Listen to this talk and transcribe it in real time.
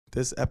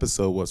This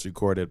episode was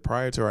recorded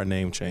prior to our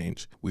name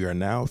change. We are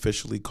now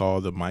officially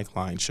called The Mike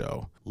Line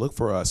Show. Look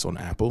for us on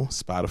Apple,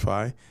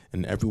 Spotify,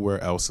 and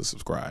everywhere else to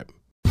subscribe.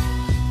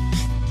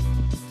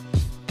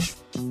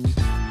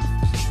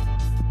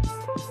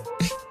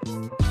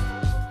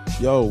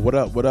 Yo, what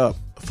up, what up?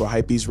 For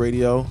Hypebeast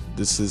Radio,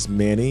 this is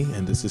Manny,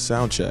 and this is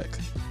Soundcheck,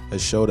 a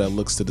show that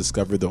looks to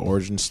discover the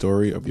origin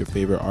story of your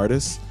favorite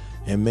artists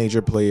and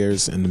major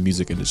players in the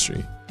music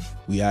industry.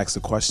 We ask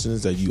the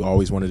questions that you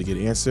always wanted to get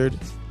answered,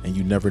 and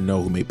you never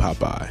know who may pop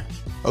by.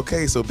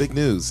 Okay, so big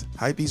news.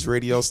 Hypebeast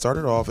Radio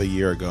started off a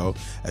year ago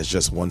as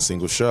just one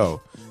single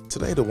show.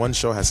 Today, the one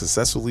show has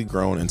successfully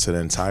grown into the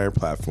entire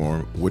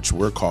platform, which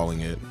we're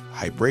calling it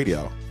Hype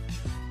Radio.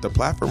 The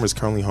platform is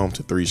currently home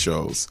to 3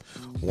 shows.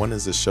 One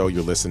is the show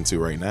you're listening to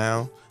right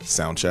now,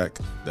 Soundcheck.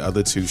 The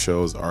other 2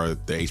 shows are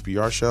the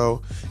HBR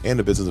show and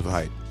the Business of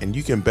Hype. And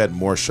you can bet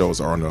more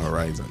shows are on the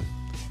horizon.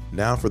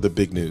 Now for the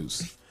big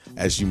news.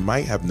 As you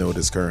might have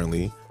noticed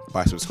currently,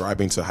 by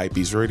subscribing to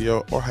Hypebeast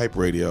Radio or Hype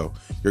Radio,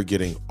 you're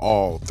getting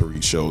all 3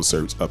 shows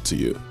served up to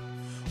you.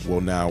 Well,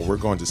 now we're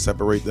going to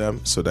separate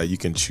them so that you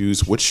can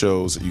choose which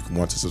shows you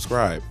want to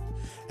subscribe.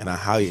 And I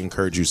highly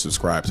encourage you to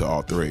subscribe to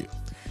all 3.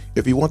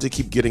 If you want to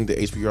keep getting the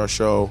HBR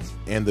show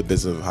and the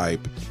Business of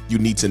Hype, you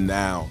need to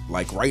now,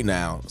 like right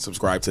now,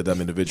 subscribe to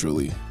them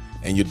individually.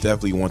 And you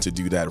definitely want to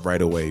do that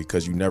right away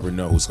because you never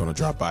know who's going to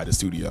drop by the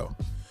studio.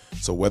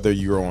 So whether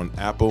you're on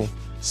Apple,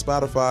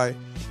 Spotify,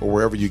 or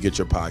wherever you get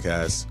your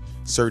podcasts,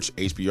 search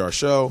HBR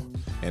Show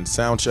and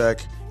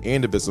Soundcheck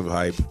and the Business of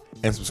Hype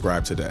and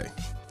subscribe today.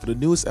 For the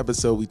newest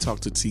episode, we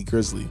talked to Tee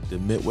Grizzley, the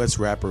Midwest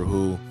rapper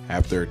who,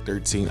 after a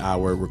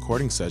 13-hour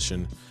recording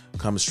session,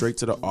 comes straight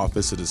to the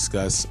office to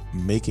discuss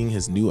making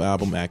his new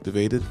album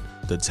Activated,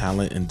 the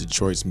talent in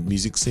Detroit's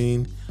music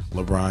scene,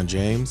 LeBron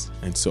James,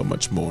 and so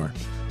much more.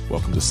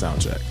 Welcome to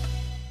Soundcheck.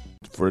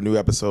 For a new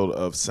episode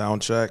of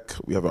Soundcheck,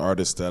 we have an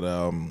artist that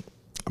I'm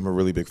a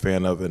really big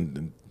fan of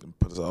and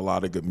puts a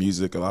lot of good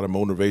music, a lot of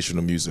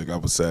motivational music, I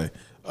would say.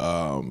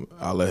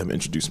 I'll let him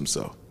introduce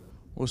himself.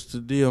 What's the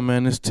deal,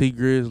 man? It's Tee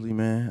Grizzley,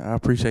 man. I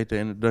appreciate the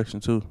introduction,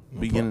 too,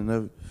 beginning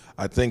of it.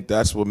 I think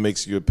that's what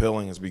makes you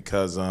appealing is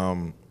because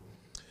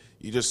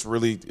you just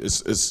really,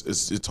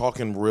 you're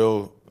talking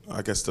real,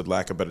 I guess the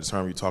lack of a better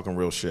term, you're talking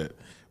real shit.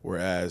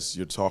 Whereas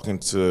you're talking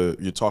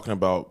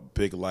about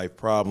big life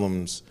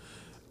problems,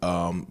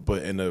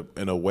 but in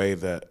a way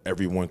that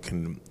everyone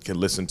can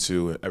listen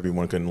to,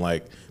 everyone can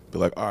like be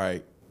like, all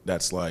right,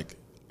 that's like,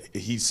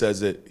 he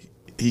says it,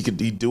 he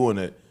doing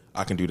it,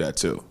 I can do that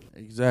too.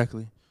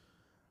 Exactly.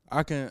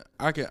 I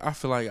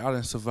feel like I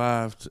done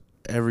survived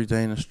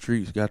everything the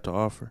streets got to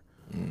offer.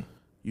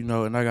 You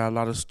know, and I got a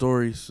lot of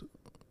stories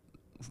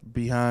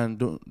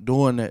behind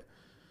doing that.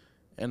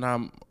 And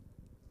I'm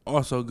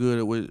also good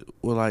at with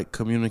like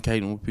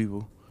communicating with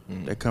people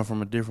that come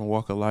from a different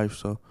walk of life.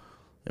 So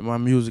in my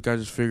music, I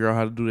just figure out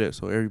how to do that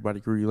so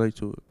everybody can relate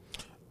to it.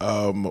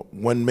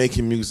 When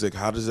making music,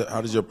 how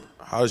does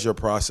your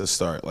process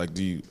start? Like,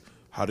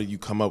 how do you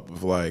come up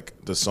with like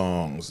the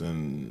songs,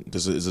 and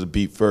is it a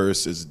beat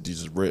first? Is it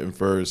just written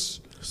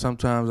first?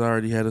 Sometimes I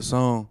already had a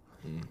song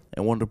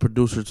and want the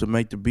producer to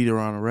make the beat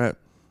around the rap.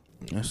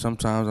 And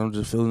sometimes I'm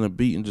just feeling the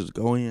beat and just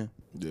go in.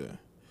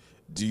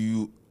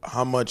 Yeah.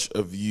 How much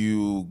of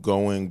you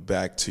going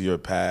back to your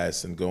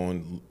past and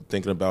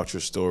thinking about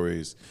your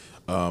stories,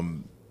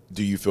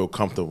 do you feel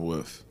comfortable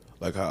with?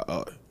 Like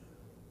how?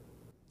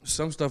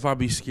 Some stuff I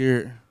be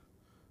scared.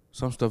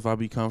 Some stuff I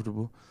be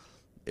comfortable.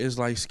 It's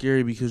like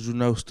scary because you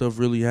know stuff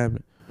really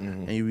happened.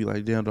 And you be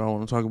like, damn, do I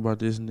want to talk about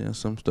this? And then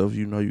some stuff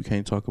you know you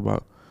can't talk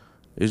about.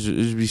 It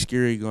just be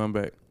scary going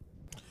back.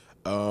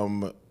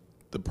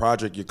 The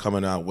project you're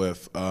coming out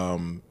with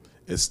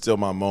is Still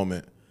My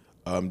Moment.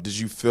 Did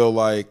you feel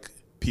like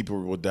people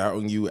were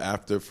doubting you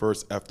after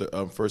first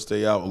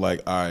day out?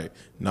 Like, all right,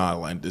 nah,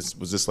 like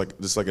this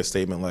like a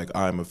statement like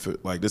I'm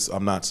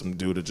not some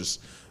dude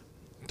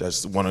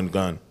that's one and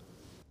gun.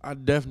 I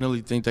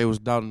definitely think they was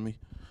doubting me.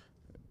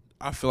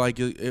 I feel like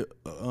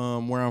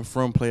where I'm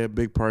from play a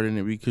big part in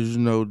it because, you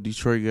know,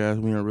 Detroit guys,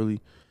 we don't really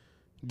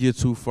get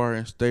too far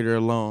and stay there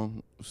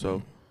long.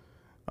 So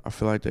I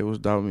feel like they was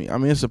doubting me. I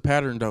mean, it's a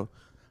pattern, though.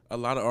 A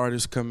lot of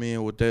artists come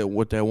in with that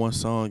one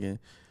song and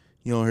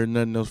you don't hear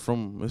nothing else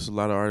from them. There's a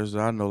lot of artists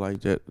that I know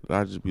like that.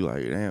 I just be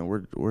like, damn,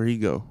 where he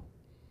go?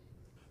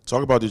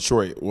 Talk about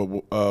Detroit.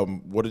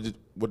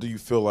 What do you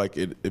feel like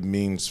it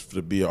means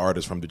to be an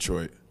artist from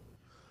Detroit?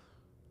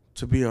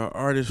 To be an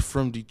artist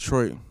from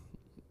Detroit,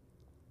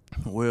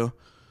 well,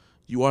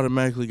 you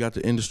automatically got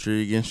the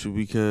industry against you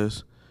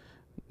because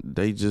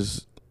they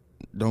just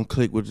don't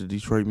click with the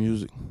Detroit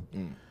music.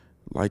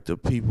 Like the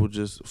people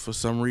just, for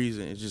some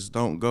reason, it just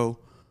don't go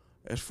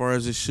as far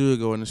as it should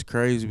go. And it's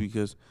crazy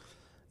because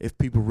if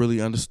people really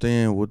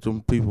understand what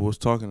them people was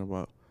talking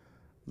about,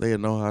 they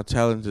know how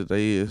talented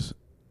they is.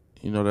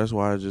 You know, that's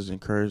why I just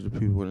encourage the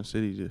people in the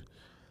city to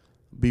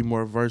be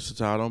more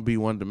versatile. Don't be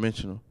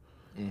one-dimensional.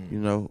 You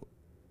know,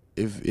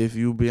 if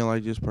you being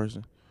like this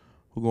person,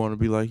 who going to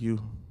be like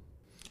you?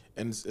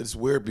 And it's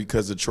weird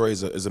because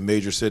Detroit is a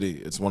major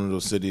city. It's one of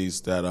those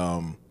cities that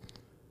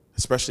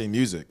especially in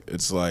music.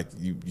 It's like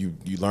you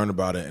learn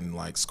about it in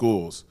like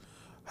schools.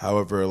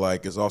 However,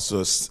 like it's also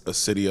a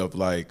city of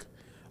like,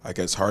 I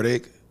guess,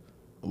 heartache.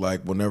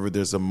 Like whenever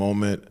there's a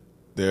moment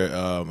there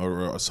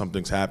or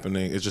something's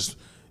happening, it's just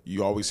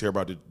you always hear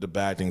about the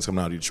bad things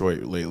coming out of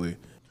Detroit lately.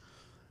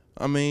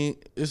 I mean,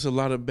 it's a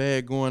lot of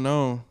bad going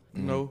on.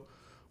 You know,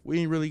 we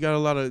ain't really got a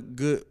lot of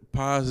good,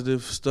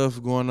 positive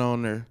stuff going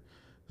on there,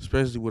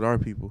 especially with our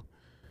people.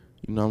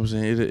 You know what I'm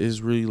saying? It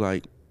is really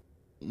like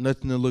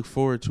nothing to look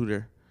forward to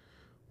there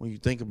when you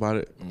think about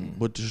it.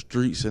 But the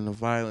streets and the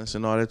violence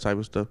and all that type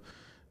of stuff,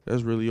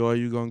 that's really all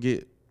you're going to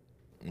get.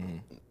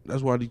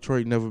 That's why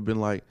Detroit never been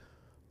like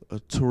a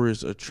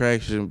tourist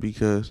attraction,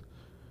 because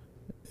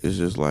it's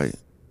just like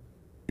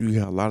you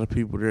got a lot of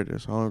people there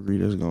that's hungry,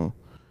 that's going to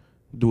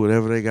do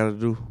whatever they got to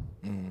do.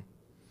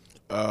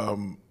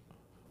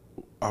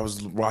 I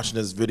was watching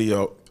this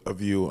video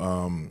of you,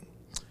 and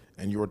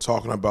you were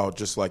talking about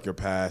just like your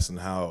past and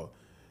how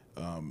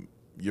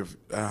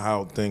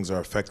how things are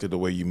affected the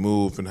way you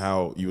move, and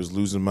how you was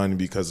losing money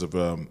because of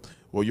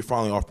you're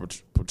finally off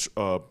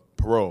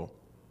parole.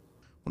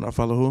 When I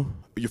follow who?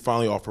 You're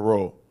finally off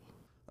parole.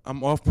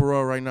 I'm off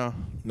parole right now.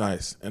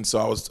 Nice. And so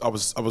I was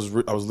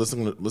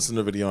listening to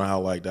the video on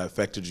how like that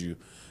affected you,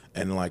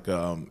 and like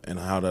and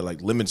how that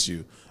like limits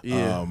you.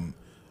 Yeah.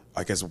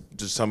 I guess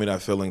just tell me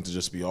that feeling to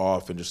just be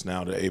off and just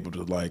now to able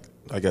to like,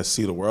 I guess,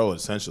 see the world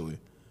essentially.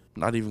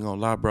 Not even gonna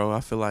lie, bro. I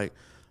feel like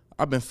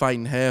I've been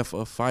fighting half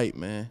a fight,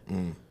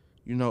 man.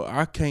 You know,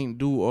 I can't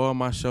do all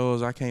my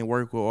shows. I can't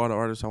work with all the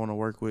artists I want to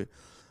work with.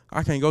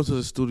 I can't go to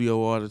the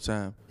studio all the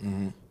time.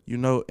 You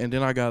know, and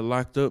then I got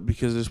locked up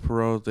because of this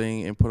parole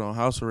thing and put on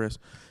house arrest.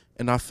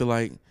 And I feel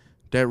like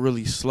that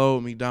really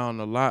slowed me down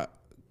a lot,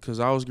 because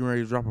I was getting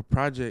ready to drop a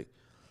project,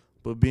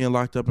 but being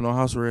locked up and on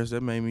house arrest,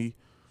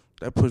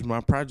 that pushed my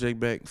project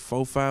back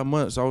 4-5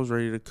 months. I was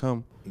ready to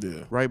come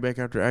right back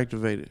after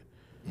activated.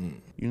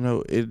 You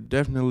know, it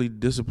definitely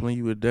discipline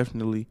you. It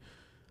definitely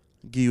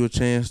give you a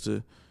chance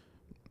to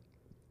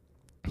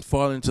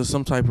fall into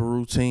some type of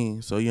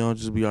routine, so you don't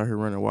just be out here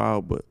running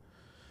wild, but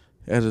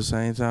at the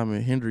same time,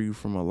 it hinder you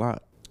from a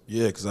lot.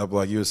 Yeah, because I'm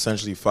like, you're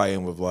essentially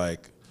fighting with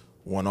like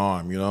one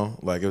arm, you know?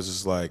 Like it was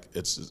just like,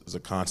 it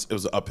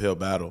was an uphill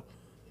battle.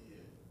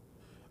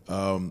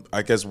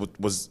 I guess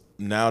was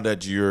now that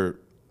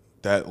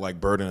that like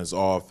burden is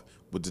off,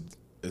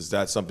 is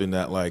that something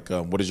that like,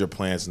 what is your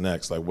plans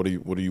next? Like, what do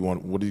you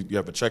want? Do you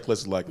have a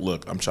checklist? Like,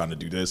 look, I'm trying to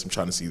do this. I'm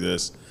trying to see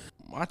this.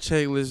 My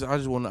checklist, I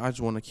just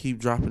want to keep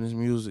dropping this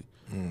music.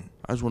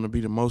 I just want to be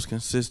the most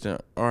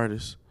consistent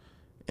artist,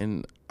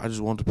 and I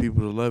just want the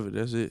people to love it.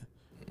 That's it.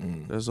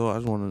 That's all. I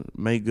just want to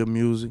make good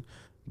music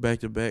back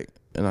to back,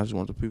 and I just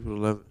want the people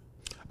to love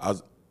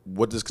it.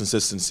 What does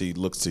consistency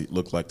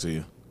look like to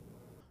you?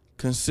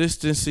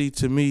 Consistency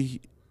to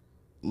me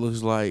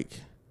looks like,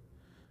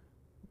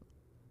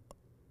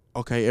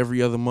 okay,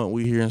 every other month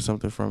we hearing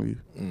something from you.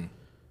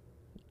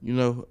 You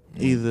know,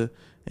 either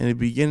in the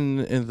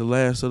beginning and the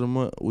last of the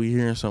month we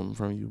hearing something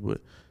from you,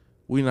 but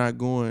we not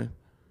going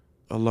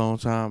a long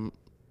time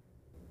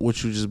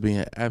with you just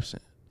being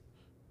absent.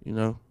 You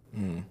know.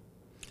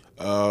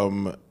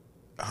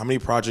 How many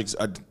projects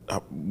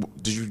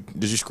did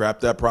you scrap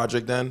that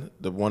project then?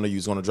 The one that you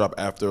was going to drop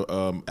after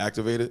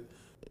Activated?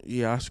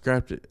 Yeah, I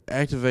scrapped it.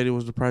 Activated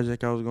was the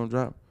project I was going to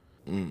drop.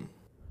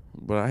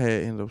 But I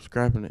had ended up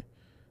scrapping it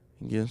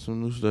and getting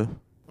some new stuff.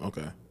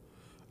 Okay.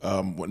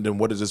 Then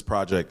what is this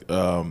project,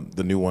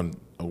 the new one,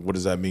 what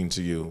does that mean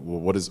to you?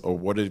 What's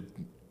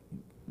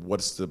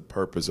the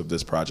purpose of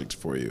this project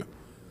for you?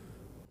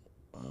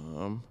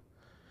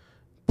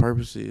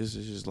 Purpose is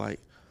just like,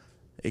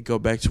 it go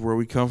back to where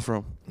we come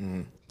from.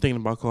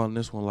 Thinking about calling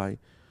this one like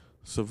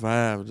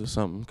Survived or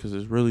something, because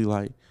it's really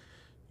like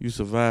you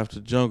survived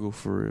the jungle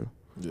for real.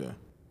 Yeah.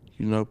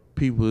 You know,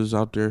 people is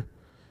out there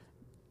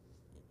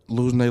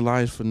losing their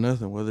lives for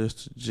nothing, whether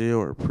it's to jail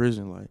or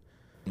prison. Like,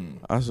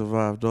 I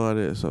survived all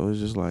that, so it's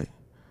just like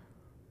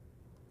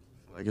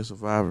a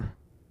survivor.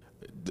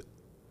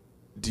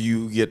 Do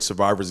you get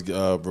survivor's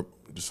guilt?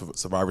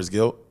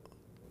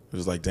 It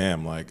was like,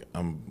 damn, like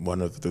I'm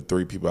one of the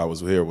 3 people I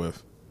was here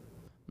with.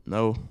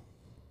 No.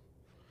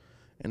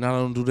 And I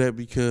don't do that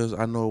because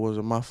I know it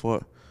wasn't my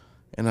fault.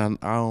 And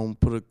I don't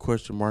put a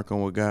question mark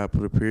on what God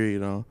put a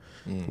period on.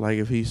 Like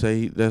if he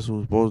say that's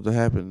what's supposed to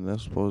happen,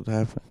 that's supposed to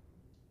happen.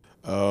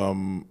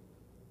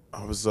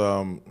 I was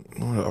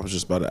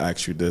just about to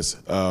ask you this.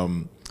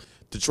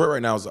 Detroit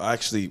right now is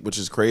actually, which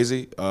is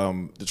crazy.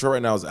 Detroit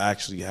right now is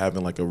actually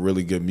having like a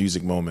really good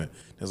music moment.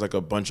 There's like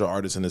a bunch of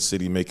artists in the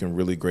city making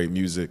really great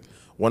music.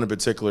 One in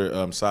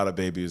particular, Sada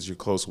Baby, is you're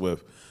close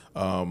with.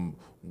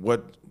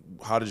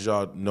 How did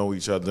y'all know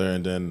each other?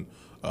 And then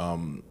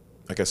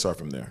I guess start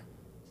from there.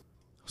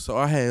 So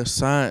I had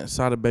signed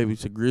Sada Baby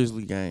to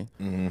Grizzly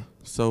Gang.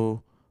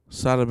 So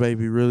Sada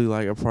Baby really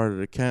like a part of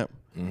the camp.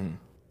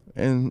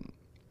 And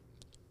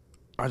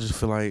I just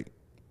feel like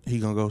he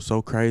gonna go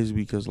so crazy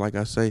because, like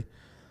I say,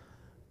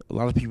 a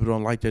lot of people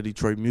don't like that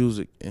Detroit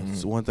music. And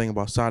so one thing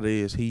about Sada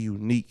is he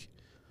unique.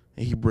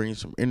 And he brings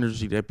some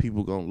energy that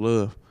people gonna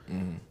love.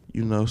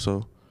 You know,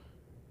 so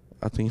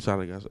I think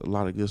Solid got a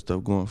lot of good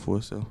stuff going for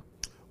itself.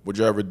 Would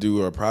you ever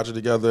do a project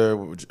together?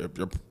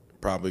 You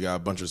probably got a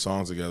bunch of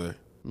songs together.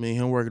 Me and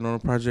him working on a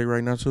project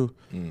right now too.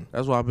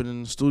 That's why I've been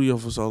in the studio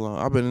for so long.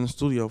 I've been in the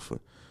studio for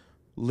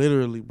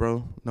literally,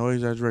 bro, no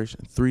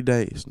exaggeration, 3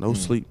 days, no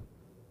sleep.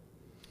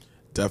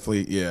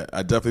 Definitely, yeah.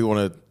 I definitely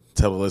want to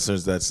tell the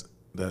listeners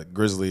that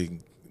Grizzly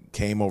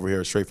came over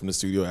here straight from the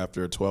studio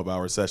after a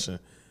 12-hour session.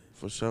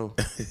 For sure.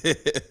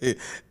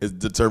 It's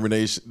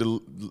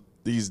determination.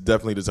 He's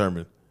definitely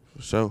determined.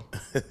 For sure.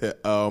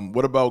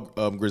 What about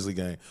Grizzly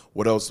Gang?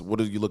 What else?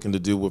 What are you looking to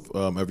do with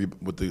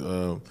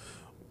the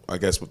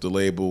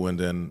label, and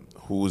then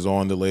who's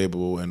on the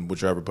label, and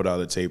would you ever put out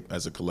a tape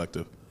as a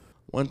collective?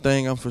 One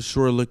thing I'm for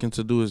sure looking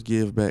to do is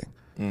give back.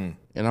 And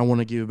I want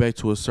to give back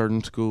to a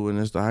certain school, and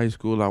it's the high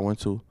school I went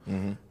to.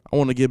 I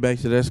want to get back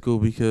to that school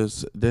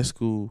because that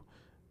school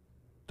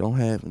don't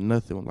have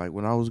nothing. Like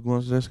when I was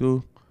going to that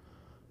school,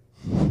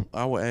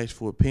 I would ask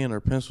for a pen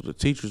or pencil. The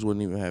teachers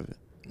wouldn't even have it.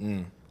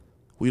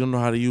 We don't know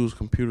how to use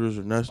computers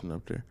or nothing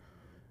up there.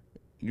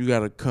 You got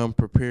to come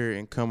prepared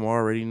and come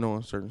already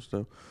knowing certain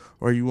stuff,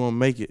 or you won't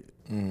make it.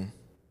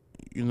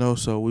 You know,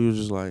 so we was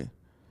just like,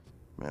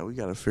 man, we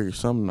got to figure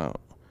something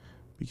out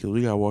because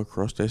we got to walk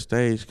across that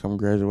stage come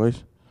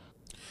graduation.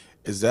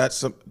 Is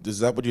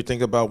that what you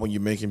think about when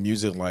you're making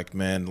music? Like,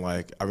 man,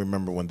 like I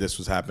remember when this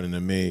was happening to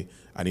me,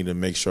 I need to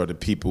make sure the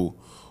people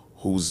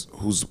who's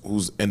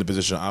in the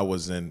position I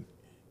was in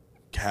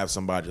have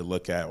somebody to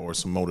look at or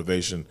some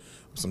motivation,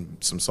 some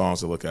songs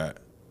to look at.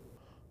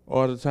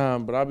 All the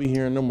time, but I be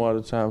hearing them all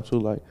the time too.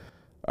 Like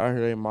I hear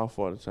their mouth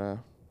all the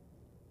time,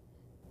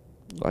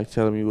 like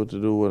telling me what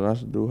to do, what not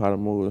to do, how to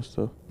move and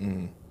stuff.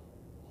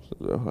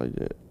 Stuff like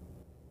that.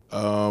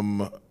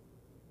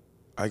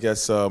 I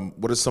guess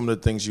what are some of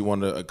the things you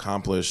want to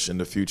accomplish in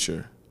the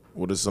future?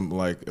 What is something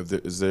like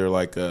is there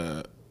like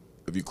a,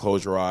 if you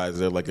close your eyes, is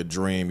there like a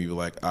dream you're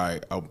like, all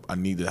right, I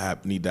need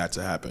that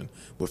to happen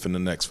within the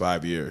next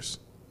 5 years?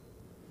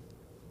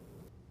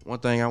 One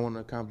thing I want to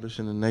accomplish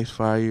in the next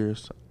 5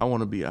 years, I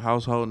want to be a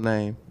household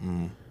name.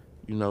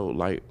 You know,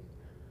 like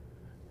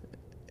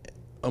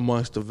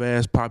amongst the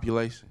vast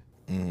population.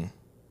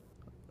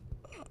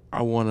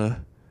 I want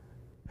to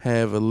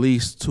have at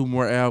least 2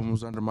 more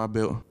albums under my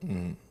belt.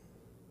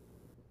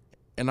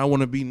 And I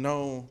want to be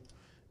known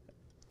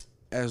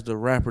as the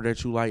rapper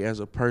that you like as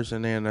a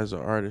person and as an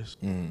artist.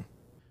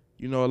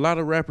 You know, a lot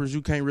of rappers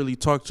you can't really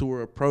talk to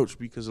or approach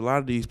because a lot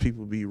of these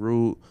people be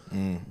rude,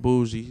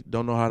 bougie,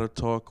 don't know how to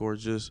talk, or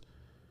just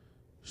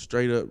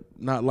straight up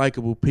not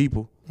likable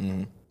people.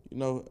 You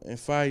know, in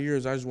 5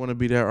 years, I just want to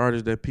be that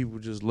artist that people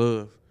just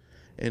love.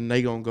 And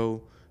they going to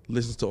go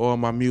listen to all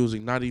my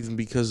music, not even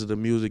because of the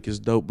music is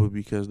dope, but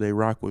because they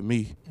rock with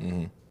me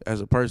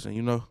as a person,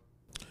 you know?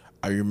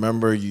 I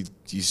remember you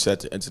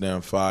set the internet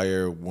on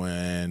fire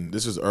when,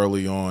 this was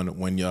early on,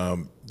 when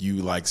you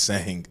like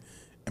sang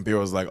and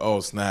people was like,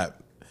 oh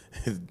snap,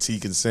 T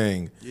can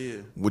sing. Yeah.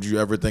 Would you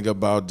ever think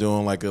about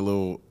doing like a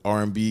little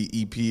R&B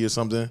EP or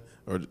something,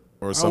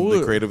 or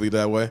something creatively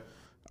that way?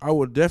 I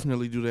would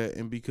definitely do that,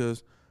 and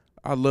because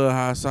I love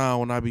how I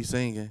sound when I be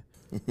singing.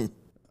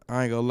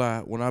 I ain't gonna lie,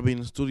 when I be in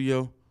the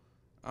studio,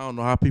 I don't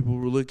know how people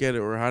will look at it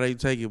or how they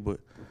take it, but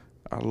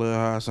I love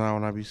how I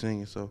sound when I be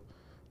singing, so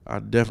I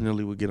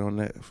definitely would get on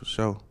that for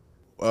sure.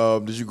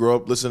 Did you grow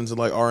up listening to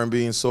like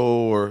R&B and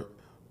soul, or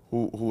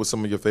who were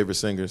some of your favorite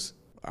singers?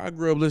 I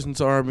grew up listening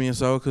to R&B and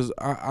soul because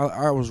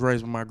I was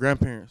raised with my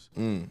grandparents.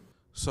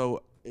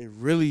 So it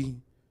really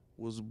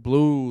was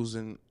blues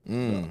and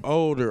the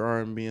older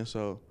R&B and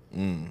soul.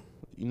 You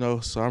know,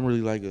 so I'm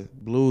really like a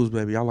blues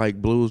baby. I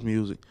like blues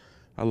music.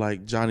 I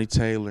like Johnny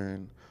Taylor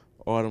and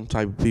all them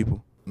type of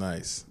people.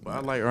 Nice. But I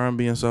like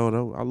R&B and soul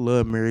though. I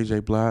love Mary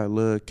J. Blige. I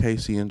love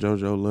Casey and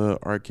JoJo. Love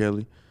R.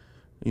 Kelly.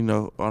 You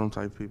know, all them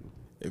type of people.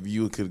 If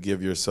you could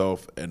give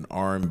yourself an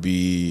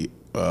R&B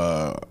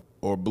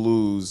or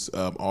blues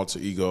alter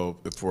ego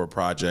for a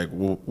project,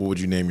 what would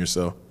you name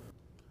yourself?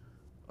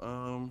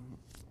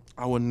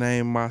 I would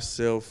name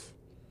myself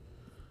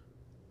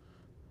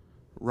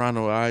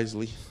Ronald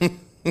Isley.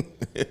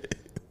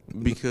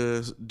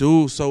 Because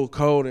dude's so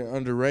cold and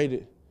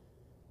underrated,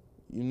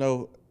 you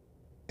know,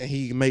 and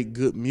he make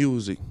good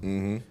music.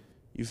 You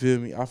feel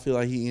me? I feel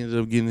like he ended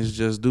up getting his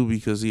just due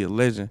because he a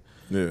legend.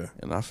 Yeah.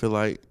 And I feel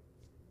like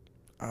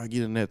I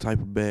get in that type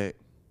of bag.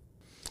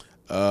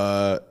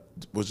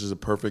 Which is a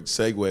perfect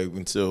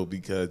segue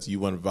because you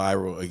went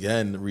viral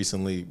again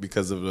recently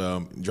because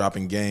of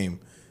dropping Game.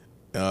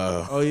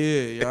 Oh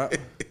yeah.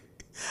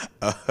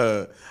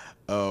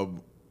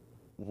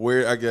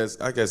 Where I guess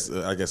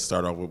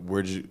start off with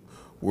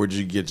where'd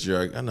you get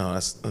your, I know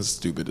that's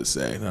stupid to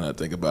say now that I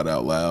think about it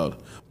out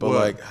loud, but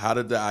like how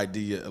did the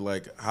idea,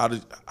 like how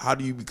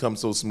do you become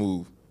so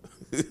smooth?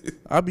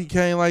 I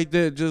became like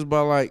that just by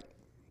like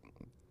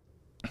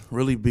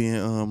really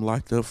being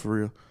locked up for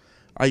real.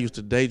 I used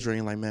to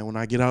daydream like, man, when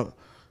I get out,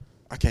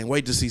 I can't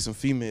wait to see some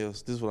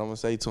females. This is what I'm gonna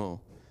say to them,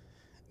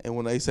 and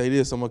when they say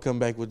this, I'm gonna come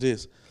back with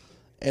this.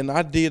 And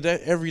I did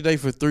that every day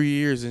for 3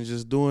 years, and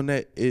just doing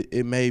that,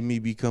 it made me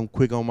become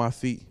quick on my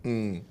feet.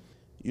 You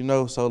You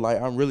know, so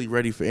like I'm really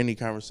ready for any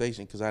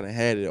conversation because I done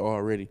had it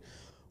already.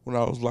 When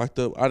I was locked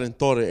up, I done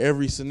thought of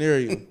every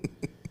scenario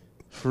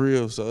for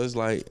real. So it's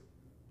like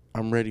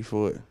I'm ready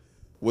for it.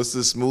 What's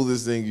the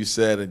smoothest thing you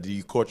said, and do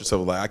you caught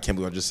yourself like, I can't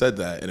believe I just said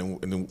that,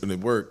 and it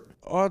worked?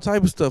 All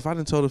type of stuff. I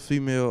done told a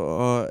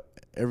female,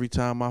 every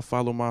time I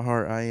follow my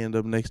heart, I end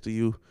up next to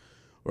you.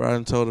 Or I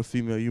done told a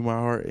female, you my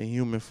heart in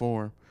human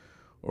form.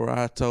 Or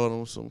I told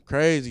them some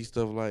crazy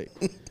stuff like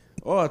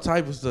all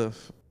type of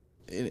stuff.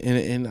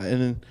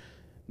 And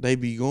they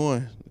be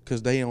going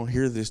because they don't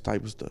hear this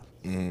type of stuff.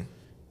 Mm-hmm.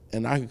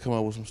 And I can come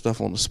up with some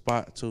stuff on the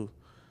spot too.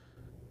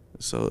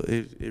 So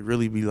it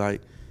really be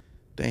like,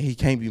 dang, he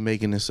can't be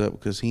making this up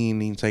because he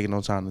ain't even taking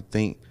no time to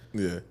think.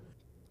 Yeah.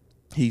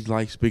 He's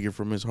like speaking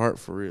from his heart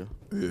for real.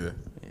 Yeah.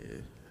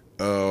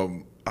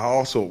 I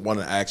also want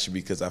to ask you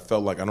because I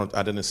felt like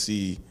I didn't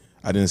see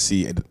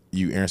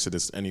you answer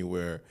this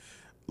anywhere.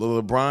 The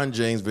LeBron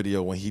James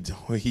video when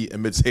he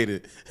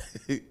imitated.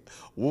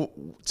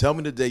 Tell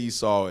me the day you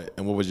saw it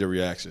and what was your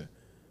reaction?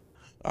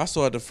 I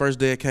saw it the first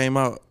day it came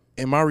out,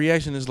 and my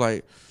reaction is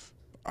like,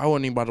 I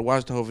wasn't even about to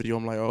watch the whole video.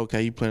 I'm like, oh,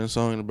 okay, you playing a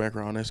song in the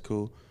background, that's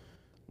cool.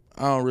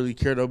 I don't really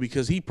care though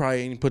because he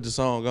probably ain't put the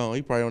song on.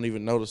 He probably don't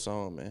even know the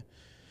song, man.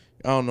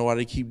 I don't know why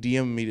they keep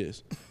DMing me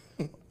this.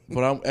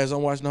 But as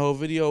I'm watching the whole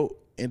video,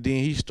 and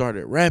then he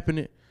started rapping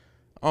it,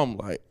 I'm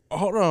like,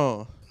 hold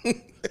on.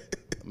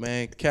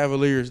 Man,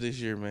 Cavaliers this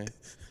year, man.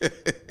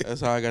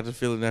 That's how I got the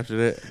feeling after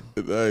that.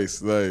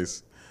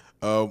 Nice.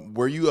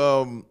 Are you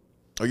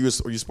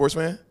a sports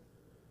fan?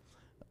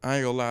 I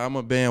ain't gonna lie, I'm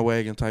a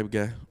bandwagon type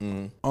guy.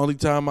 Mm-hmm. Only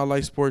time I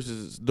like sports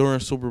is during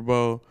Super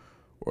Bowl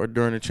or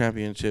during the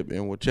championship,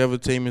 and whichever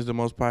team is the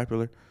most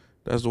popular,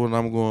 that's the one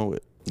I'm going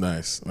with.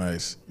 Nice.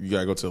 You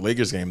gotta go to the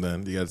Lakers game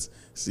then. You gotta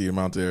see them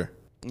out there.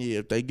 Yeah,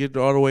 if they get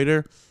all the way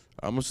there,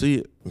 I'm gonna see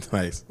it.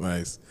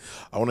 Nice.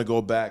 I want to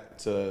go back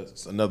to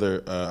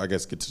another. I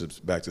guess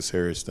back to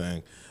serious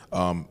thing.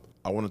 I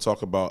want to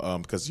talk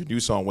about because your new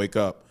song "Wake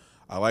Up."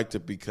 I liked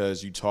it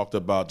because you talked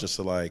about just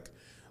like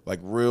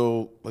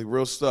real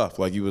stuff.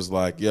 Like you was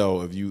like,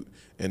 yo, if you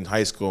in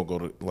high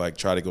school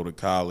try to go to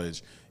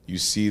college, you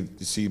see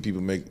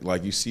people make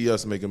you see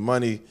us making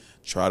money.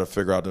 Try to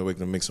figure out the way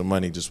to make some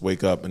money. Just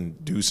wake up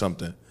and do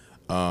something.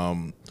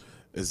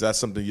 Is that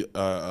something?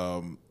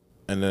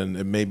 And then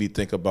it made me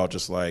think about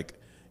just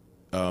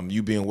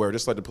you being aware,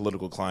 just like the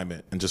political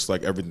climate and just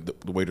like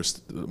the way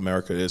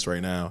America is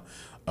right now.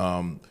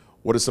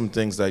 What are some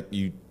things that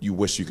you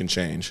wish you can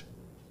change?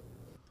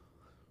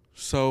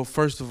 So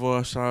first of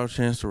all, shout out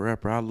Chance the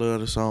Rapper. I love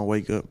the song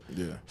 "Wake Up."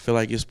 Yeah, I feel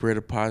like it spread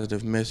a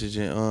positive message,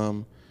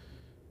 and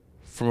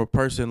from a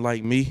person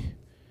like me,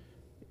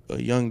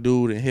 a young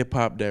dude in hip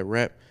hop that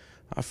rap,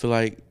 I feel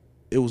like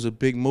it was a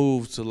big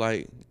move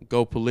to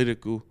go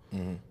political,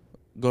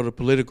 go the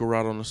political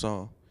route on the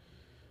song.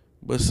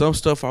 But some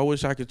stuff I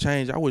wish I could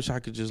change. I wish I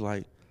could just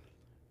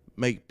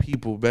make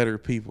people better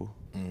people.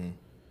 Mm-hmm.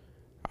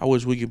 I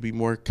wish we could be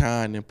more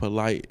kind and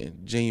polite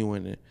and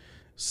genuine and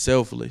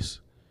selfless.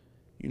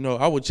 You know,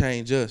 I would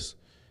change us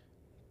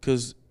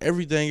because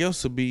everything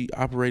else would be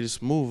operated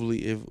smoothly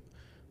if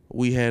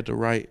we had the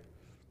right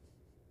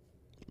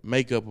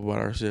makeup about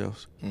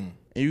ourselves. And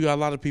you got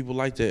a lot of people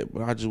like that,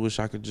 but I just wish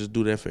I could just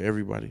do that for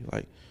everybody.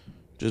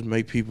 Just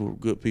make people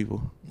good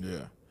people.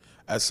 Yeah.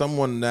 As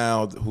someone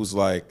now who's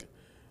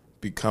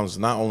becomes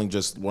not only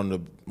just one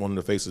of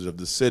the faces of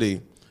the city,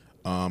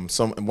 one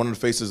of the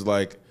faces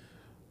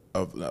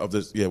of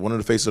this, one of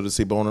the faces of the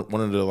city, but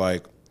one of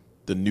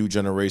the new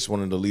generation,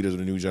 one of the leaders of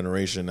the new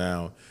generation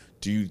now.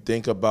 Do you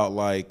think about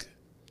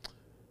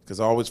because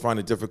I always find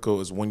it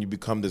difficult is when you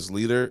become this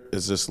leader,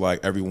 it's just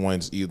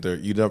everyone's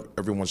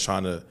everyone's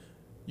trying to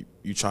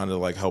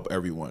help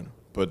everyone,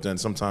 but then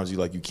sometimes you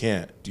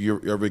can't.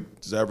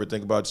 Does that ever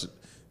think about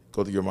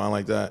go through your mind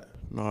like that?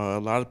 No, a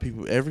lot of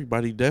people,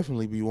 everybody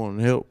definitely be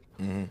wanting help.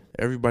 Mm-hmm.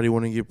 Everybody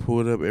want to get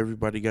pulled up.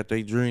 Everybody got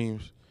their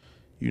dreams,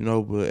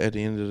 but at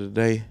the end of the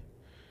day,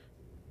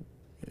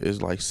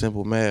 it's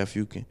simple math.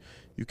 You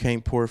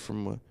can't pour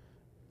from an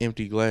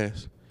empty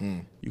glass.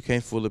 You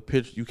can't fill a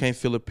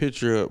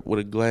pitcher up with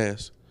a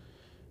glass.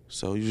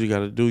 So you just got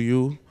to do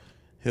you,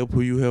 help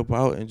who you help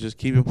out, and just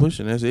keep it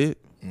pushing. That's it.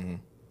 Mm-hmm.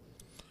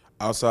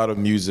 Outside of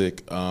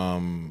music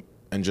and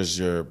just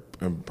your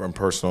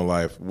personal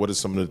life, what are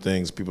some of the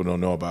things people don't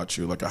know about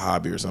you, like a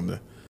hobby or something?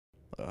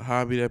 A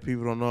hobby that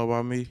people don't know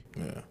about me?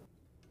 Yeah.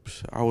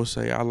 I would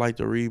say I like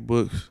to read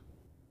books,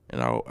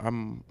 and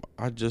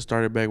I just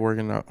started back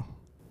working out.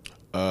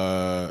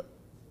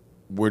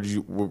 What's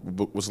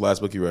the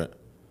last book you read?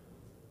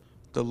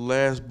 The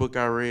last book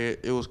I read,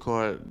 it was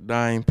called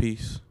Dying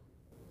Peace.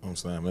 I'm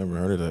saying I've never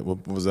heard of that.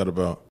 What was that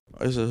about?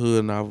 It's a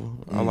hood novel.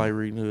 I like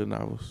reading hood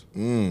novels.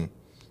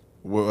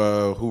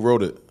 Well, who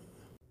wrote it?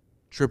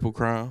 Triple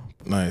Crown.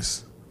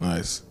 Nice.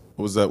 What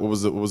was that? What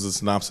was the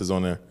synopsis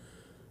on there?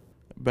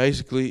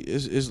 Basically,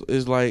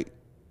 it's like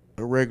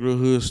a regular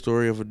hood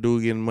story of a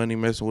dude getting money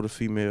messing with a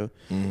female.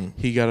 Mm-hmm.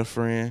 He got a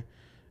friend,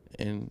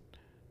 and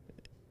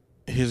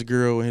his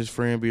girl and his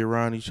friend be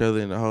around each other,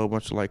 and a whole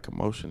bunch of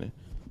commotion.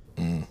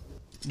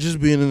 Just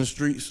being in the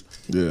streets.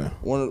 Yeah.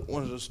 One of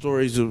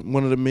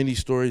the many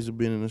stories of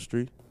being in the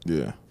street.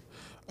 Yeah.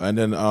 And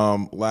then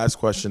last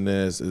question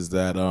is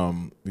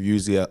that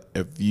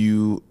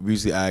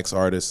usually ask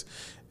artists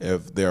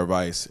if their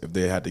advice, if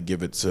they had to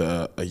give it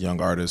to a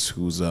young artist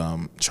who's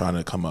trying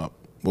to come up,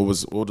 what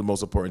was the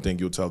most important thing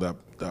you'll tell that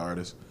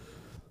artist?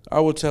 I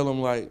would tell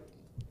them, like,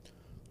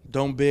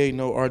 don't beg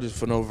no artist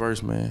for no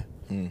verse, man.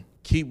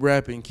 Keep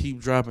rapping, keep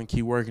dropping,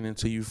 keep working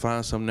until you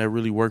find something that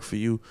really works for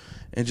you,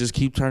 and just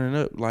keep turning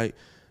up. Like,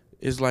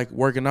 it's like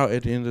working out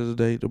at the end of the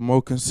day. The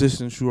more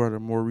consistent you are, the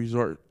more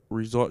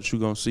results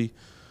you're going to see.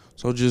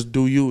 So just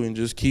do you and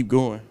just keep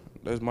going.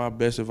 That's my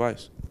best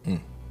advice.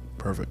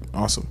 Perfect.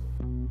 Awesome.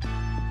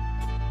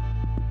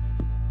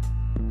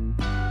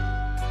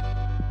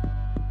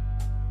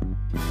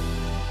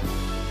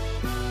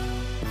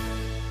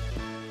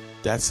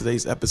 That's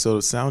today's episode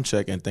of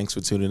Soundcheck, and thanks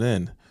for tuning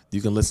in.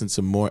 You can listen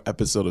to more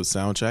episodes of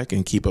Soundcheck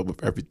and keep up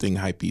with everything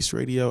Hypebeast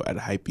Radio at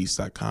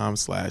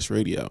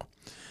hypebeast.com/radio.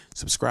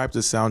 Subscribe to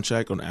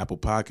Soundcheck on Apple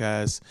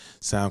Podcasts,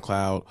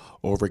 SoundCloud,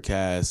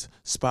 Overcast,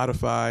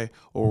 Spotify,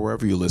 or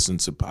wherever you listen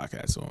to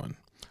podcasts on.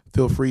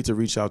 Feel free to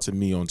reach out to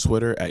me on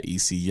Twitter at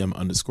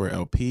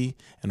ECM_LP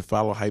and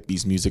follow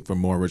Hypebeast Music for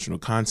more original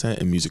content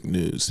and music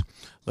news.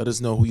 Let us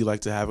know who you'd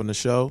like to have on the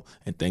show,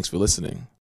 and thanks for listening.